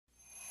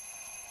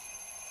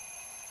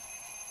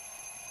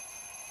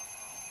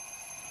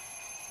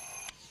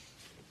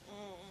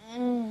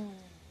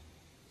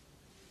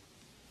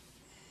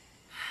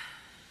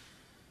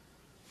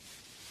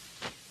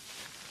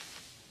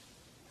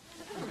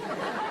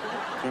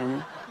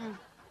Dharma,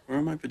 where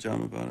are my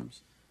pajama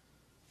bottoms?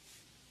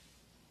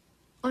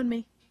 On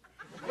me.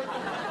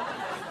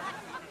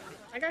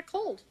 I got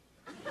cold.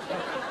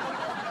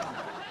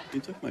 You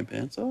took my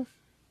pants off?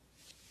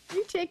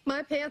 You take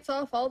my pants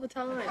off all the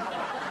time.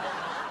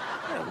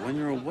 Yeah, when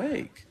you're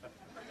awake.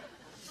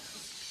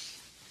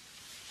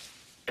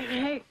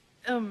 Hey,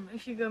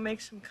 if you go make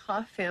some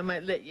coffee, I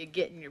might let you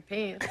get in your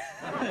pants.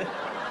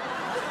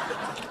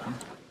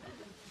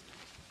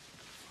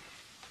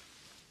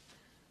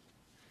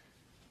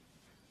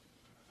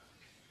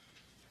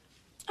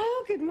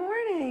 Oh, good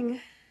morning.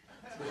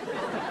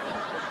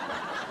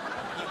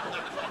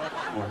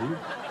 Morning.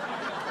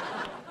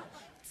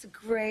 It's a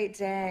great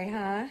day,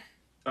 huh?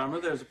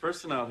 Dharma, there's a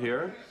person out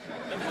here.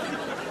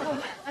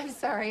 Oh, I'm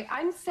sorry.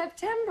 I'm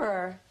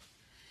September.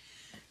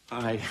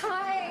 Hi.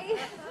 Hi.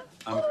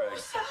 I'm Greg.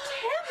 September?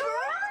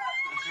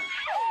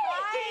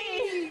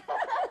 Hi.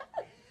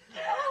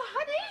 Oh,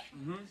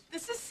 honey.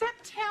 This is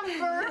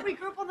September. We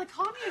grew up on the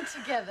commune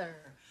together.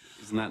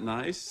 Isn't that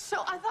nice?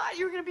 So I thought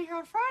you were going to be here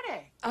on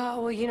Friday.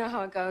 Oh, well, you know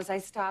how it goes. I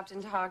stopped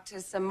and talked to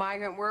some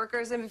migrant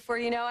workers, and before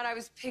you know it, I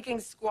was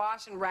picking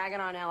squash and ragging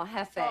on El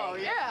Jefe. Oh,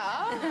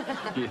 yeah?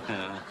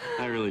 Yeah,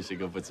 I really should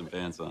go put some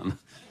pants on.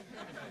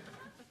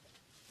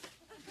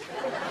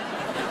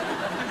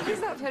 He's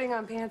not putting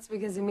on pants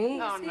because of me.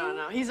 Oh, is he?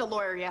 no. He's a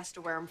lawyer. He has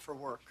to wear them for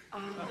work.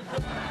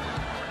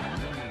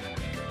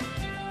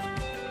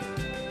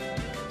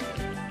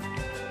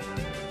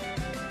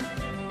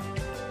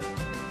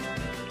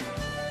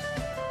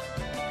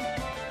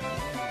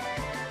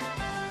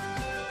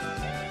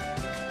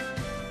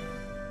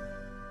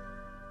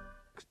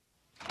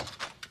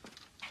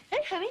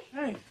 Hey, honey.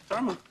 Hey,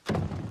 Dharma,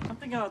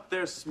 something out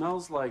there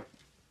smells like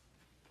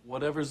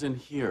whatever's in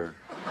here.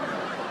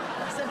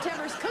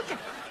 September's cooking.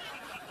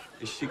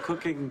 Is she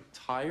cooking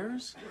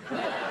tires?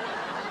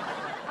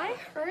 I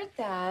heard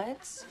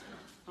that.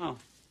 Oh,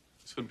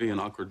 this would be an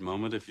awkward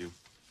moment if you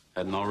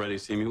hadn't already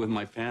seen me with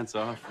my pants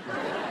off.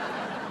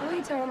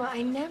 Wait, Dharma,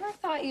 I never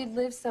thought you'd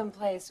live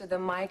someplace with a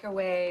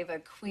microwave, a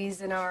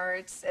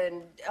Cuisinart,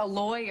 and a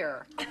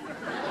lawyer.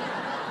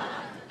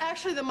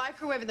 Actually, the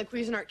microwave and the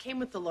Cuisinart came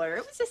with the lawyer.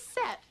 It was a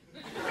set.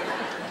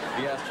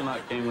 The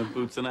astronaut came with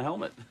boots and a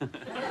helmet.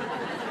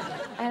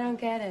 I don't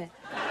get it.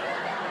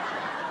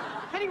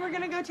 Honey, we're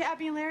gonna go to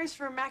Abby and Larry's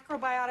for a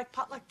macrobiotic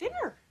potluck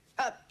dinner.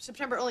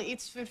 September only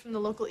eats food from the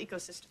local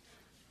ecosystem.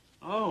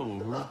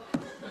 Oh.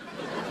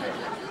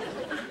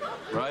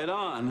 Right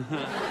on.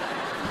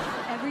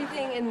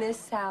 Everything in this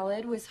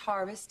salad was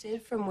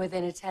harvested from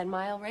within a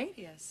 10-mile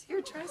radius.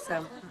 Here, try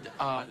some.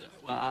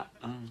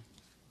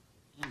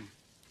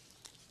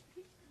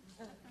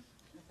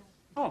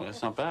 Oh,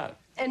 that's not bad.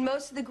 And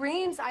most of the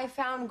greens I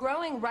found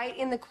growing right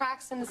in the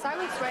cracks in the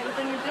sidewalks right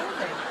within your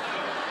building.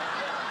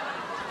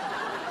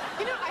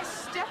 You know, I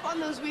step on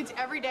those weeds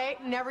every day,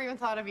 never even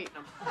thought of eating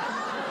them.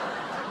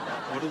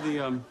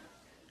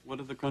 What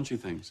are the crunchy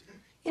things?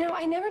 You know,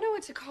 I never know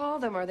what to call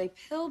them. Are they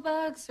pill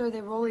bugs or are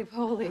they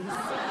roly-polies?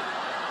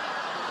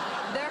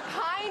 They're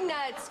pine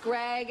nuts,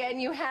 Greg,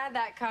 and you had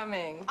that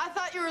coming. I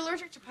thought you were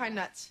allergic to pine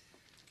nuts.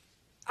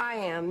 I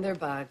am. They're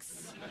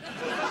bugs.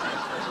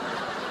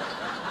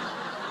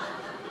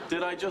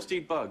 Did I just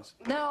eat bugs?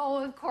 No,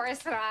 of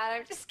course not.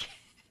 I'm just kidding.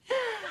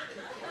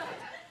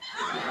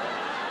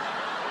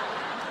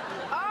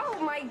 Oh,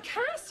 my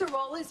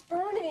casserole is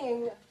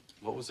burning.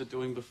 What was it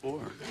doing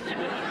before?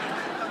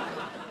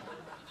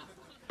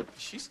 Is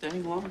she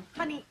staying long?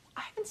 Honey,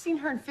 I haven't seen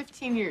her in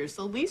 15 years.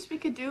 The least we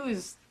could do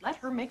is let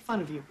her make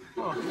fun of you.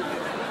 Oh.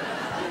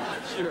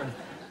 Sure.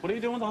 What are you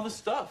doing with all this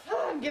stuff?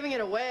 I'm giving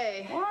it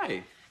away.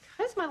 Why?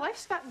 Because my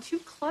life's gotten too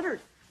cluttered.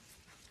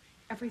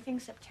 Everything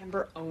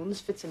September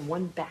owns fits in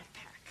one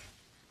backpack.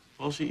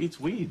 Well, she eats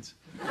weeds.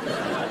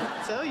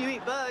 So you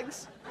eat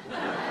bugs.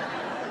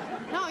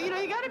 No, you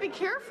know, you gotta be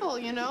careful,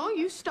 you know?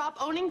 You stop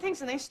owning things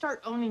and they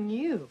start owning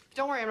you.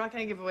 Don't worry, I'm not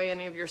gonna give away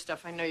any of your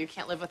stuff. I know you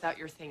can't live without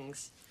your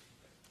things.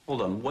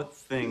 Hold on. What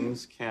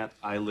things can't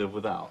I live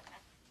without?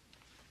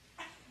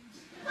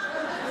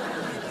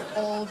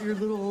 All of your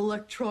little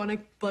electronic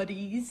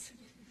buddies.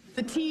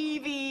 The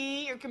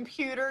TV, your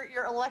computer,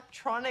 your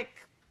electronic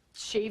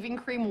shaving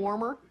cream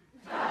warmer.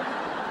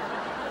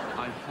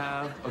 I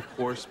have a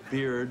coarse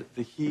beard.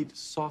 The heat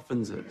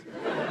softens it.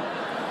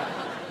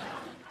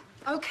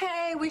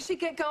 Okay, we should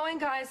get going,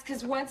 guys,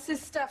 because once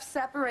this stuff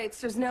separates,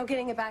 there's no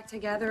getting it back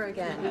together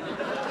again.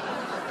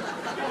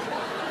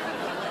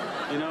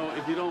 You know,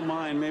 if you don't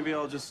mind, maybe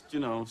I'll just,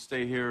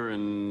 stay here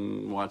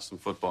and watch some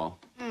football.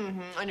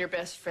 Mm-hmm. On your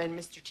best friend,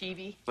 Mr.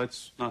 TV.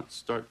 Let's not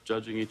start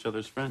judging each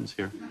other's friends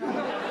here.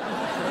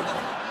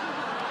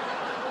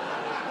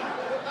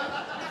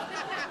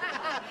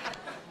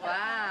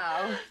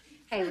 Wow.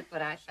 Hey, look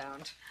what I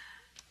found.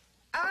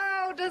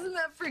 Oh, doesn't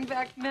that bring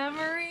back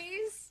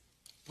memories?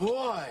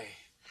 Boy,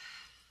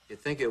 you'd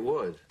think it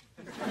would.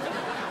 Oh,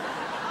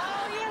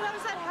 yeah, that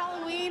was that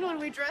Halloween when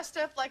we dressed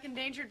up like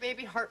endangered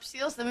baby harp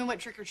seals. Then we went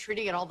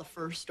trick-or-treating at all the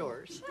fur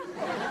stores.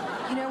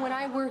 You know, when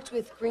I worked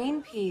with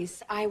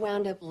Greenpeace, I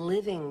wound up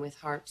living with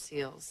harp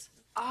seals.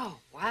 Oh,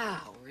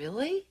 wow,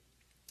 really?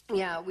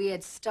 Yeah, we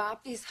had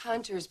stopped these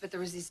hunters, but there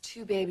was these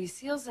 2 baby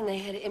seals, and they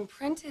had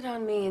imprinted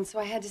on me, and so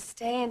I had to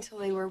stay until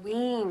they were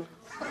weaned.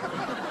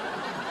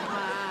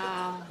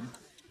 Wow.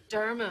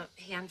 Dharma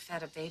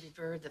hand-fed a baby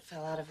bird that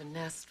fell out of a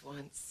nest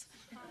once.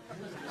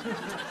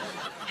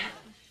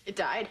 It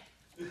died.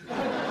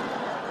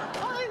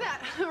 Oh, look at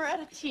that. We're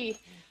out of tea.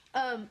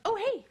 Oh,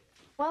 hey,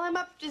 while I'm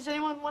up, does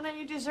anyone want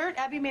any dessert?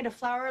 Abby made a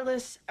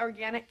flourless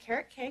organic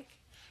carrot cake.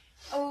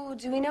 Oh,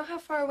 do we know how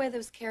far away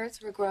those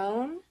carrots were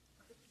grown?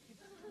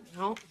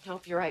 Nope,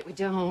 you're right, we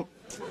don't.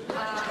 You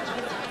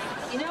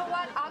know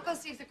what? I'll go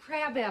see if the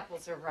crab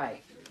apples are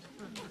ripe.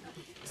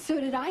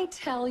 So did I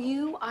tell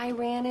you I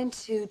ran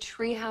into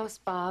Treehouse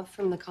Bob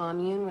from the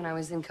commune when I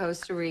was in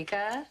Costa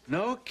Rica?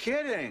 No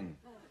kidding.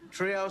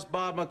 Treehouse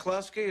Bob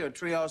McCluskey or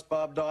Treehouse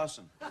Bob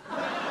Dawson? Oh,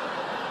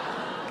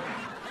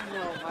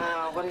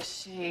 wow, what a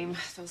shame.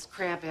 Those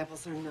crab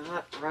apples are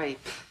not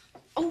ripe.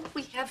 Oh,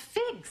 we have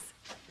figs.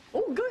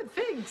 Oh, good,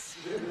 figs.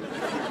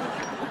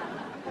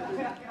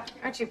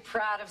 Aren't you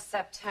proud of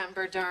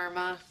September,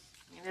 Dharma?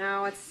 You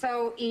know, it's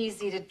so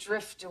easy to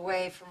drift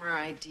away from our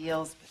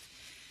ideals, but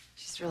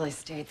she's really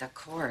stayed the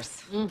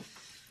course.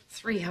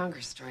 3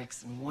 hunger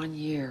strikes in 1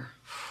 year.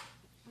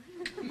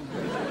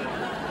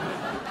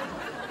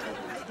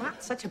 It's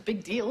not such a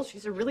big deal.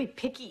 She's a really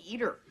picky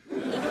eater. Oh,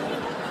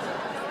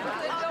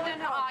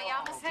 no, you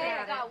almost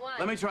had it.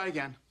 Let me try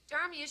again.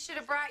 Dharma, you should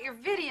have brought your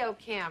video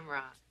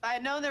camera. If I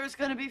had known there was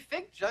going to be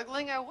fig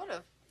juggling, I would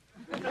have.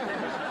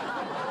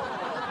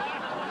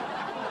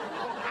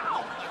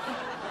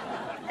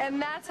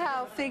 And that's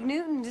how Fig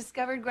Newton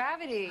discovered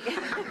gravity. All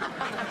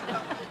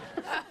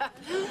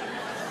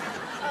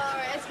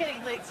right, it's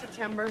getting late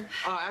September.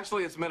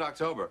 Actually, it's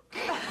mid-October.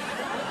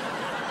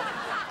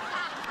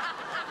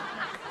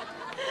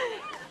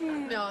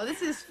 No,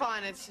 this is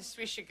fun. It's just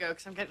we should go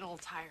because I'm getting a little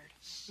tired.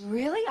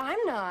 Really? I'm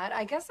not.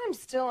 I guess I'm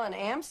still on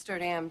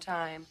Amsterdam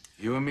time.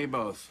 You and me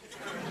both.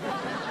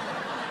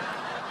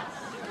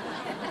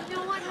 You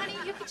know what, honey?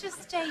 You could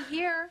just stay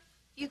here.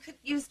 You could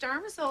use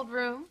Dharma's old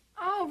room.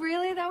 Oh,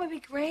 really? That would be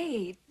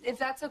great. If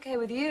that's okay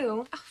with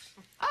you.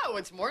 Oh,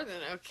 it's more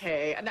than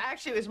okay. And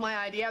actually, it was my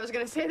idea. I was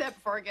going to say that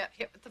before I get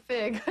hit with the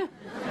fig.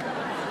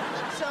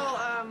 So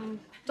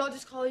I'll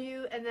just call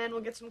you, and then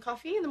we'll get some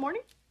coffee in the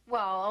morning?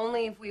 Well,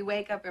 only if we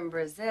wake up in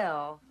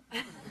Brazil.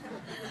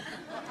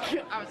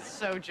 I was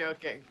so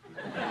joking.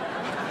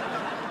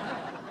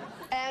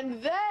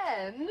 And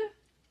then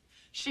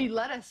she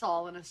led us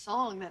all in a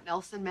song that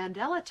Nelson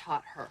Mandela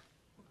taught her.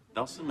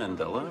 Nelson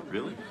Mandela?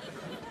 Really?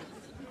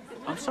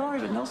 I'm sorry,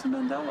 but Nelson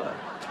Mandela.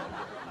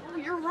 Oh,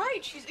 you're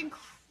right. She's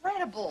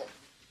incredible.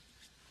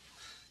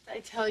 Did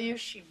I tell you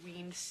she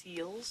weaned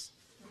seals?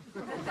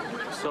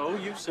 So,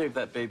 you saved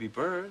that baby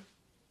bird.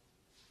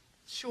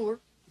 Sure.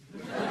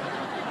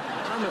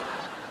 Dharma,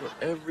 you're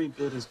every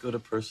bit as good a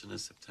person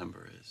as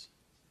September is.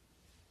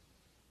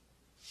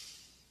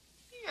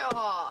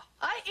 Yeah,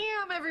 I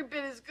am every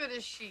bit as good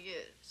as she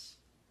is.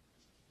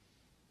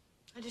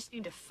 I just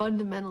need to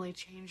fundamentally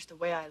change the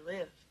way I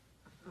live.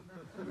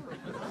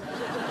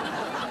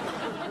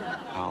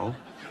 How?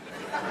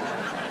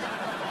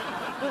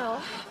 Well,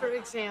 for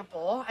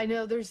example, I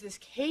know there's this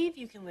cave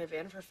you can live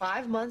in for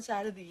 5 months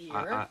out of the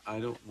year. I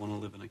don't want to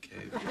live in a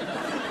cave.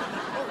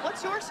 Well,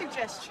 what's your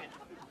suggestion?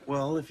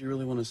 Well, if you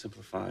really want to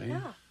simplify,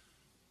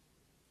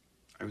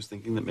 I was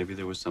thinking that maybe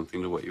there was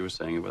something to what you were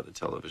saying about the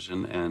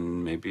television,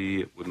 and maybe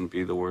it wouldn't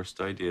be the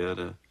worst idea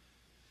to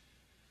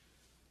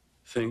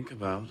think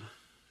about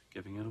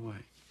giving it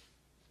away.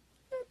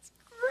 That's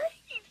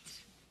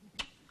great.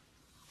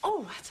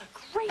 Oh, that's a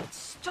great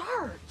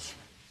start.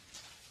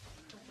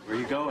 Where are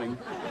you going?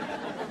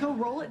 Go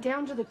roll it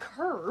down to the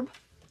curb,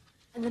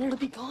 and then it'll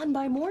be gone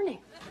by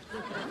morning.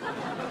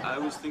 I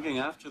was thinking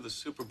after the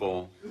Super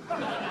Bowl.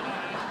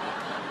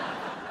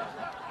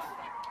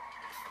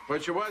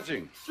 What you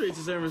watching? Streets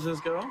of San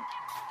Francisco.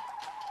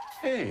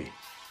 Hey,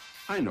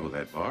 I know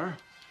that bar.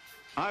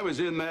 I was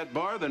in that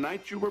bar the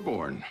night you were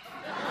born.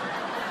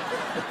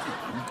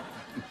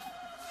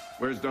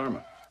 Where's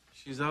Dharma?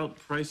 She's out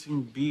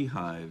pricing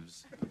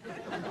beehives.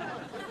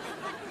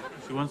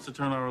 She wants to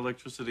turn our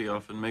electricity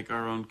off and make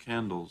our own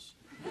candles.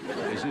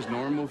 Is this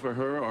normal for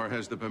her, or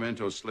has the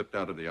pimento slipped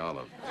out of the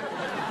olive?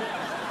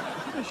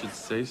 I should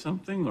say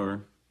something,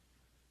 or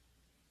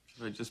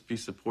should I just be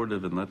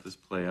supportive and let this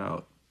play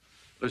out?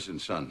 Listen,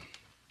 son.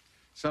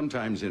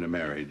 Sometimes in a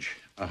marriage,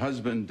 a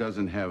husband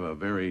doesn't have a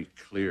very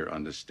clear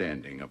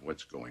understanding of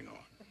what's going on.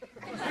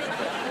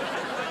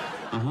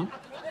 Uh-huh.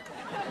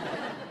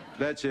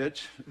 That's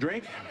it.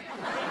 Drink?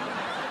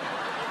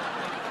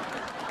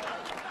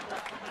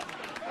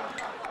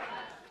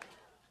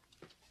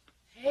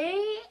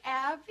 Hey,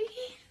 Abby.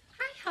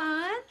 Hi,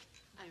 hon.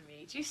 I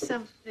made you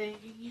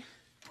something.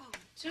 Oh,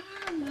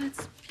 Dharma,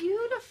 it's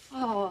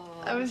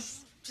beautiful. I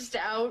was just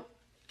out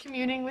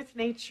communing with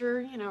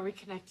nature, you know,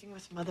 reconnecting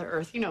with Mother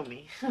Earth. You know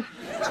me. And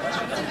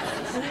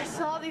I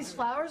saw these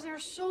flowers. They were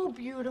so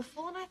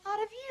beautiful, and I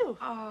thought of you.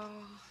 Oh,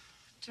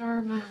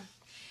 Dharma.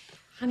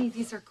 Honey,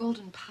 these are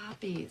golden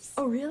poppies.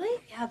 Oh,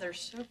 really? Yeah, they're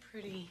so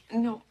pretty.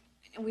 No,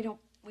 we don't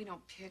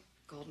pick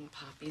golden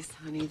poppies,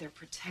 honey. They're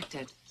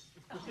protected.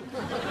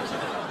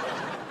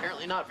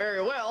 Apparently not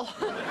very well.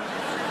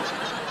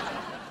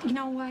 You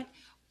know what?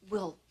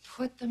 We'll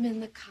put them in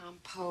the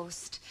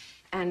compost,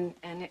 and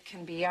it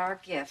can be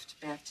our gift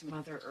back to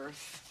Mother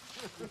Earth.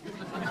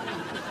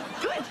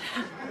 Good.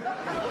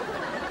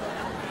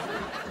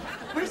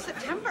 Where's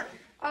September?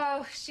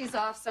 Oh, she's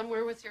off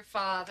somewhere with your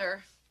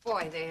father.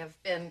 Boy, they have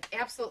been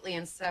absolutely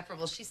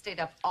inseparable. She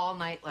stayed up all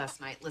night last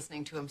night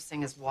listening to him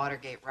sing his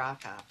Watergate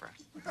rock opera.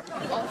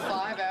 All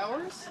 5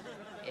 hours?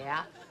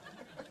 Yeah?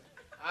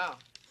 Wow.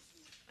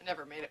 I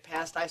never made it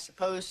past I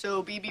suppose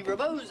so, BB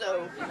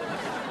Rebozo.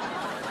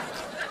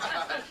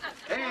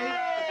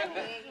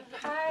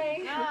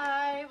 Hi.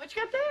 Hi. What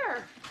you got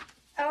there?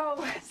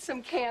 Oh,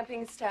 some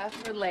camping stuff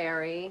for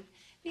Larry.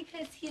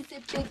 Because he's a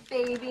big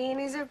baby and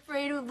he's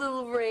afraid of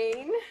little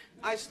rain.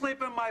 I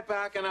sleep in my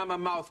back and I'm a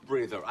mouth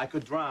breather. I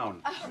could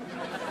drown.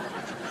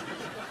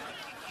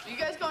 You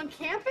guys going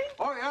camping?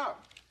 Oh, yeah.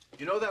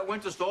 You know that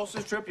winter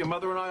solstice trip your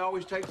mother and I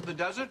always take to the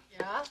desert?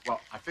 Yeah.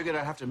 Well, I figured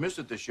I'd have to miss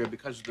it this year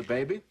because of the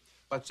baby,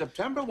 but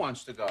September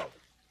wants to go.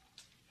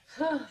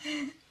 Oh,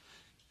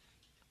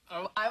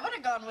 I would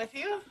have gone with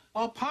you.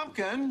 Well,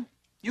 Pumpkin,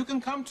 you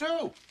can come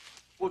too.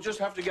 We'll just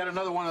have to get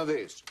another one of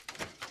these.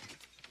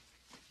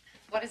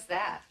 What is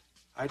that?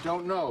 I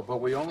don't know,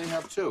 but we only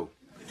have 2.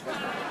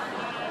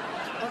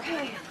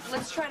 Okay,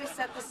 let's try to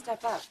set this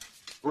stuff up.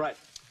 Right.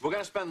 We're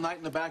gonna spend the night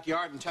in the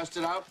backyard and test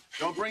it out.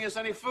 Don't bring us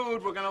any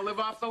food. We're gonna live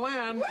off the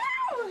land.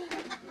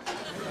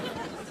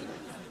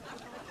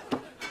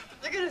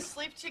 They're gonna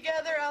sleep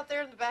together out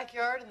there in the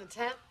backyard in the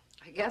tent?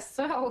 I guess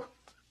so.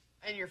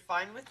 And you're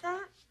fine with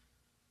that?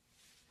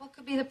 What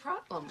could be the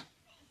problem?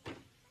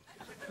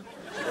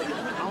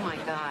 Oh, my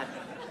God.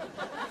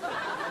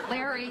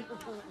 Larry,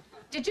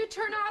 did you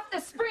turn off the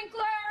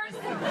sprinklers?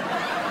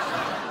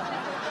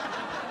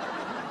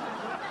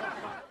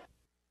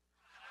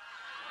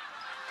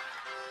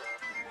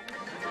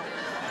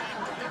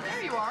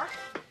 There you are.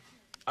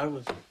 I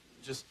was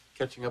just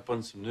catching up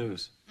on some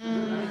news.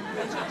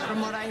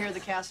 From what I hear,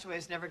 the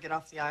castaways never get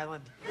off the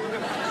island.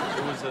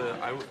 There was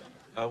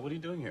what are you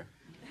doing here?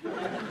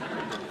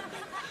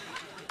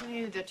 We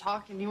needed to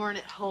talk and you weren't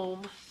at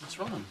home. What's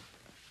wrong?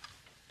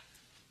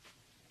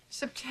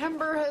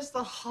 September has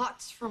the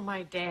hots from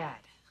my dad.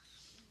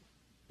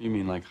 You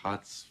mean like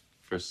hots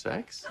for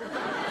sex?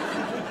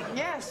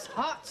 Yes,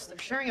 hots. They're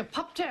sharing a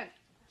pup tent.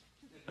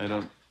 I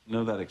don't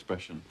know that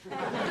expression.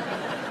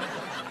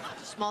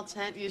 It's a small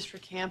tent used for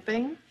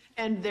camping,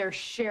 and they're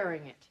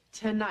sharing it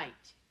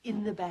tonight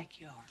in the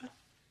backyard.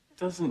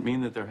 Doesn't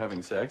mean that they're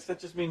having sex. That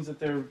just means that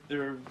they're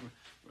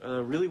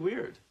really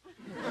weird.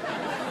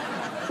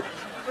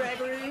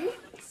 Gregory,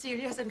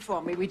 Celia has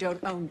informed me we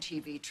don't own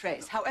TV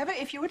trays. However,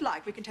 if you would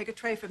like, we can take a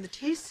tray from the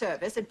tea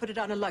service and put it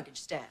on a luggage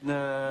stand.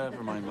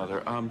 Never mind,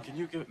 Mother. Can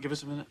you give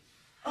us a minute?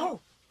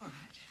 Oh, all right.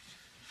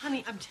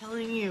 Honey, I'm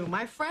telling you,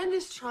 my friend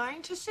is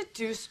trying to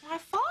seduce my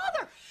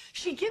father.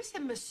 She gives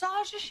him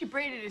massages, she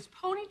braided his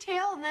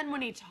ponytail, and then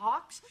when he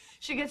talks,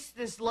 she gets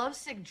this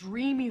lovesick,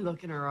 dreamy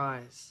look in her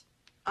eyes.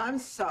 I'm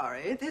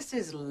sorry, this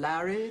is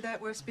Larry that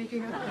we're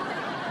speaking of?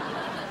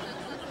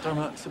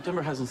 Dharma,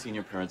 September hasn't seen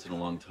your parents in a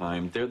long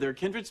time. They're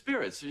kindred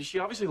spirits. She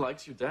obviously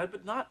likes your dad,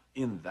 but not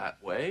in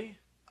that way.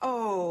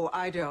 Oh,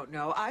 I don't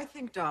know. I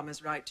think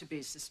Dharma's right to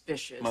be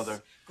suspicious.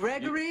 Mother,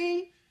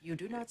 Gregory, you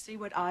do not see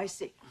what I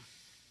see.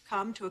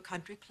 Come to a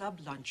country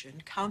club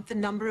luncheon, count the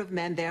number of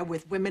men there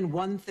with women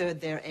 1/3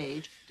 their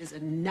age. It is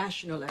a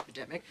national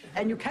epidemic,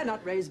 and you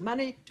cannot raise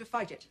money to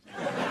fight it.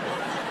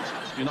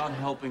 You're not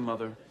helping,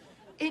 Mother.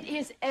 It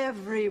is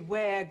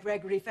everywhere,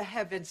 Gregory, for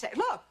heaven's sake.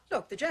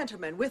 Look, the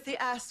gentleman with the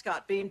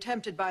ascot being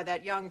tempted by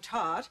that young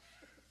tart,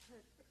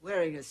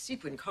 wearing a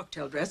sequin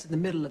cocktail dress in the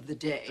middle of the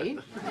day.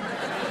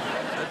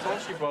 That's all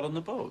she brought on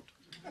the boat.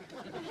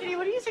 Kitty,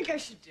 what do you think I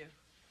should do?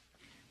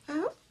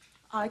 Well,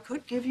 I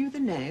could give you the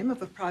name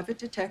of a private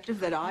detective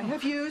that I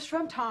have used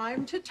from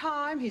time to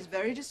time. He's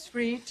very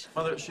discreet.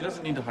 Mother, she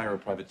doesn't need to hire a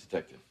private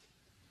detective.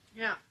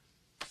 Yeah.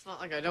 It's not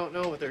like I don't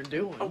know what they're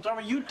doing. Oh,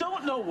 Dharma, you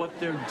don't know what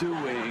they're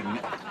doing.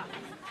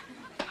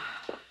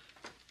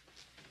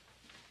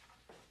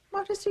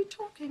 What is he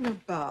talking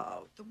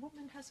about? The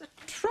woman has a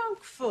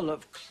trunk full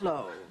of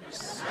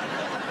clothes.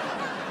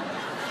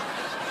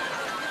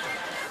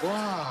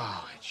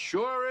 Wow, it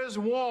sure is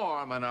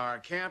warm on our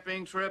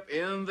camping trip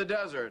in the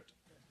desert.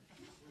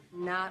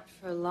 Not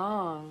for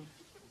long.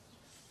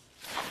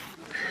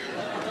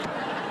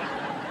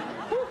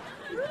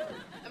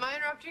 Am I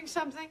interrupting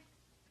something?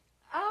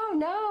 Oh,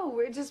 no,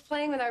 we're just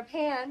playing with our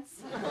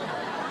pants.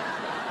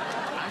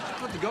 I should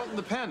put the goat in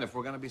the pen if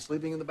we're going to be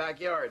sleeping in the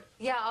backyard.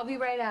 Yeah, I'll be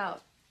right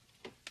out.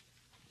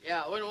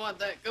 Yeah, I wouldn't want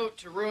that goat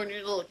to ruin your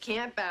little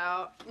camp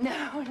out.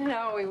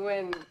 No, we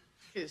wouldn't.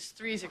 Because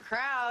three's a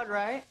crowd,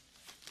 right?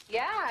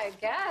 Yeah, I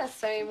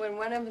guess. I mean, when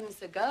one of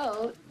them's a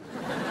goat.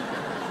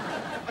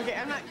 Okay,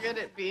 I'm not good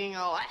at being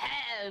all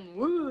and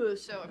woo,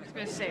 so I'm just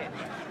gonna say it.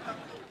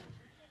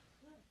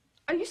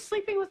 Are you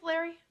sleeping with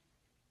Larry?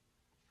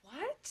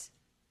 What?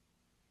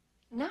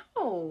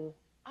 No,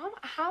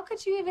 How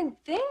could you even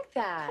think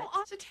that?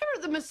 Oh,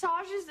 September, the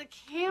massages, the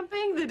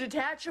camping, the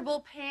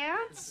detachable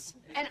pants.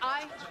 And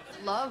I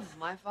love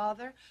my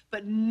father,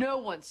 but no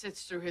one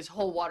sits through his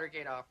whole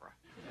Watergate opera.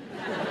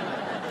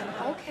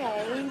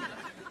 Okay.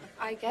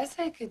 I guess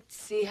I could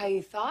see how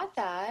you thought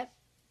that.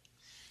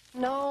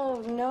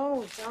 No,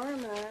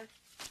 Dharma.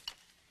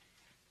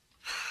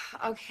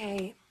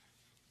 Okay.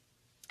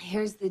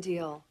 Here's the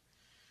deal.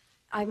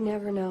 I've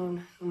never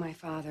known who my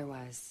father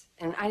was,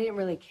 and I didn't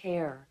really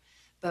care.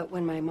 But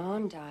when my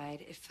mom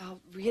died, it felt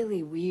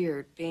really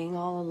weird being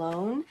all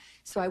alone.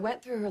 So I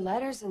went through her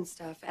letters and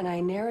stuff, and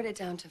I narrowed it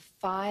down to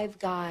 5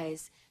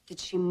 guys that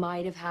she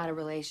might have had a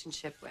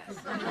relationship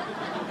with.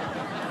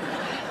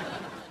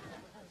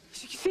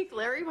 So you think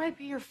Larry might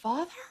be your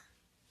father?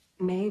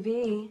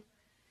 Maybe.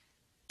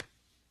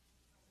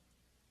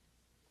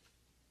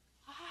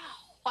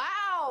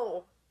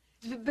 Wow.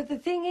 But the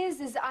thing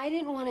is I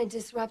didn't want to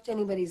disrupt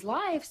anybody's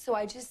life, so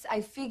I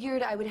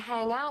figured I would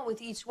hang out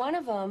with each one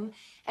of them,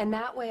 and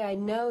that way I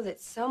know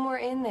that somewhere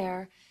in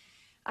there,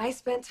 I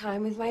spent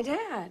time with my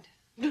dad.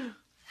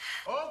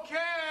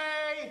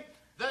 Okay,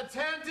 the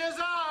tent is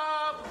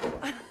up.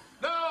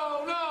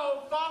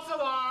 No, false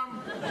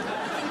alarm.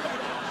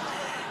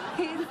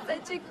 He's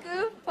such a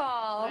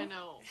goofball. I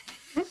know.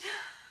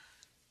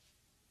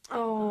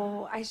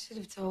 Oh, I should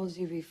have told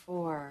you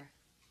before.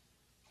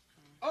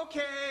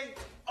 Okay.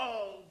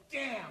 Oh,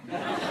 damn.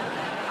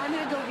 I'm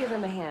gonna go give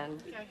him a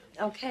hand. Okay.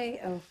 Okay?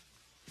 Oh.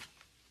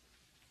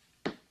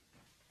 The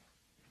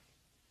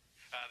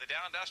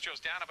Dow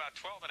Industrial's down about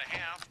 12 and a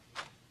half.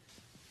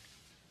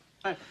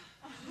 Hi.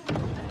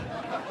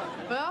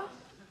 Well,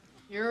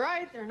 you're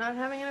right. They're not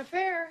having an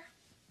affair.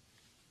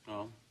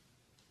 Well,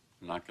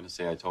 I'm not going to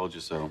say I told you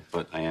so,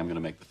 but I am going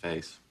to make the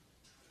face.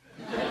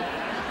 And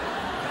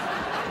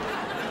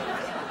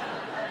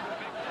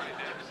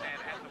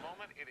at the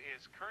moment, it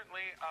is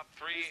currently up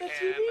 3 Where's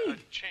that and TV? a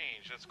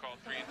change. That's called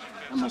 3 and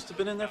 2/5. I must have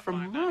been in there for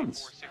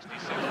months.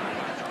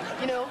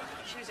 594.66. You know,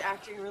 she was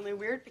acting really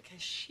weird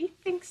because she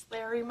thinks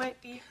Larry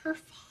might be her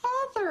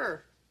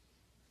father.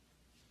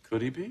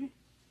 Could he be?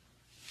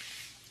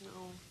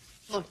 No.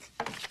 Look,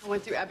 I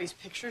went through Abby's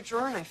picture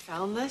drawer and I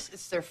found this.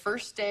 It's their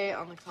first day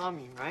on the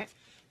commune, right?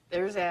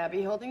 There's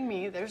Abby holding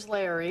me. There's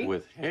Larry.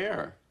 With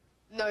hair.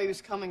 No, he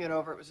was combing it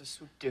over. It was a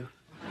swoop do.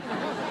 And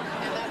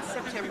that's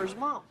September's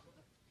mom.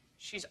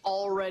 She's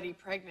already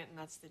pregnant, and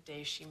that's the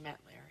day she met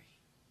Larry.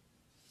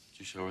 Did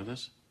you show her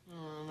this?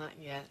 Oh, not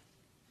yet.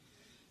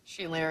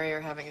 She and Larry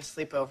are having a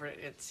sleepover.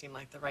 It seemed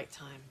like the right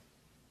time.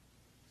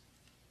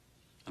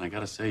 And I got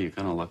to say, you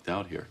kind of lucked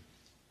out here.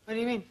 What do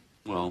you mean?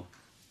 Well,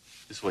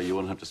 this way you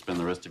won't have to spend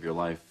the rest of your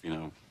life,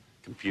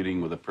 competing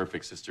with a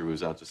perfect sister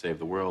who's out to save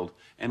the world,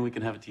 and we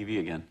can have a TV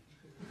again.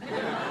 I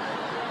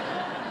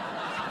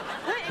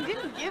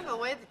didn't give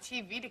away the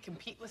TV to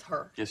compete with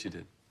her. Yes, you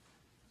did.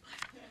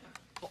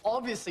 Well,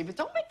 obviously, but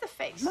don't make the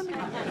face.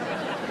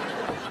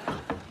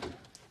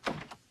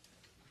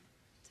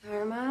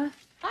 Dharma?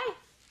 Hi.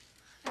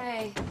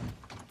 Hey.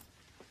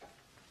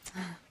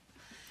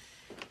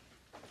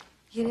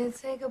 You didn't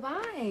say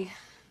goodbye.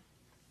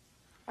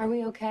 Are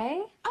we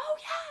okay? Oh,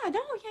 yeah.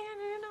 No,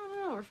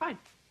 we're fine.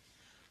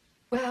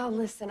 Well,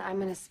 listen, I'm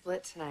gonna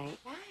split tonight.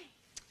 Why?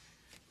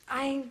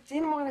 I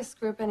didn't want to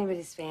screw up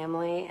anybody's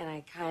family, and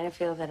I kind of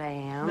feel that I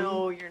am.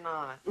 No, you're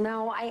not.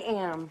 No, I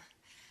am.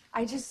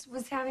 I just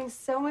was having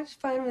so much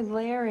fun with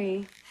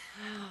Larry.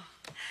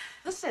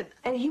 Listen,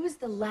 And he was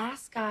the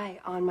last guy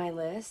on my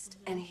list,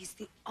 and he's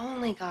the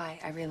only guy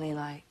I really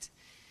liked.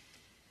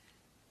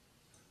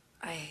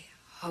 I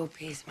hope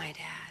he's my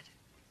dad.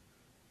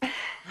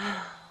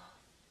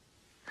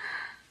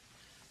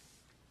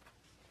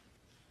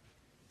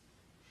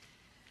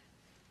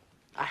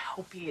 I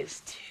hope he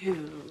is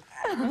too.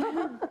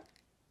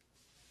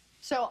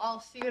 So I'll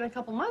see you in a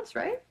couple months,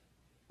 right?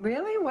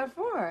 Really? What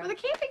for? For the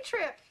camping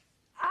trip.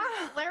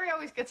 Larry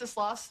always gets us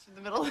lost in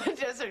the middle of the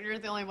desert. You're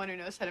the only one who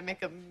knows how to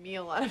make a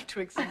meal out of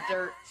twigs and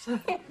dirt.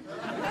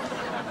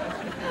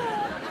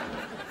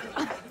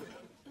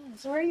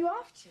 So where are you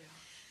off to?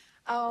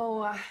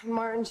 Oh,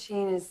 Martin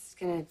Sheen is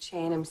gonna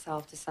chain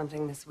himself to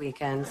something this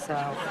weekend, so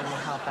I'm gonna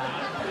help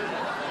out.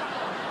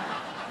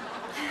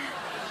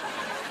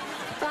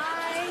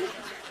 Bye.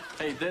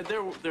 Hey,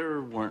 there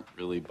weren't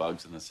really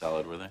bugs in the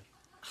salad, were there?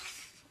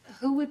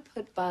 Who would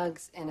put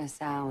bugs in a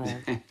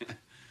salad?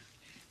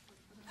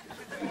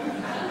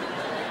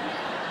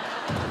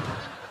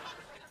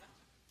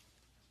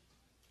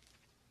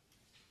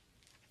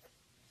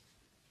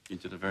 You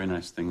did a very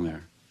nice thing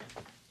there.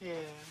 Yeah.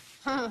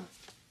 Huh.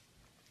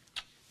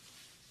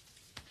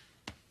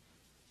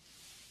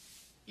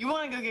 You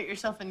want to go get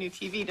yourself a new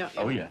TV, don't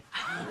you? Oh, yeah.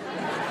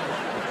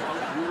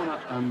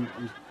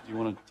 Do you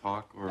want to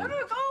talk or? No,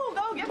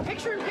 go, get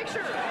picture in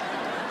picture.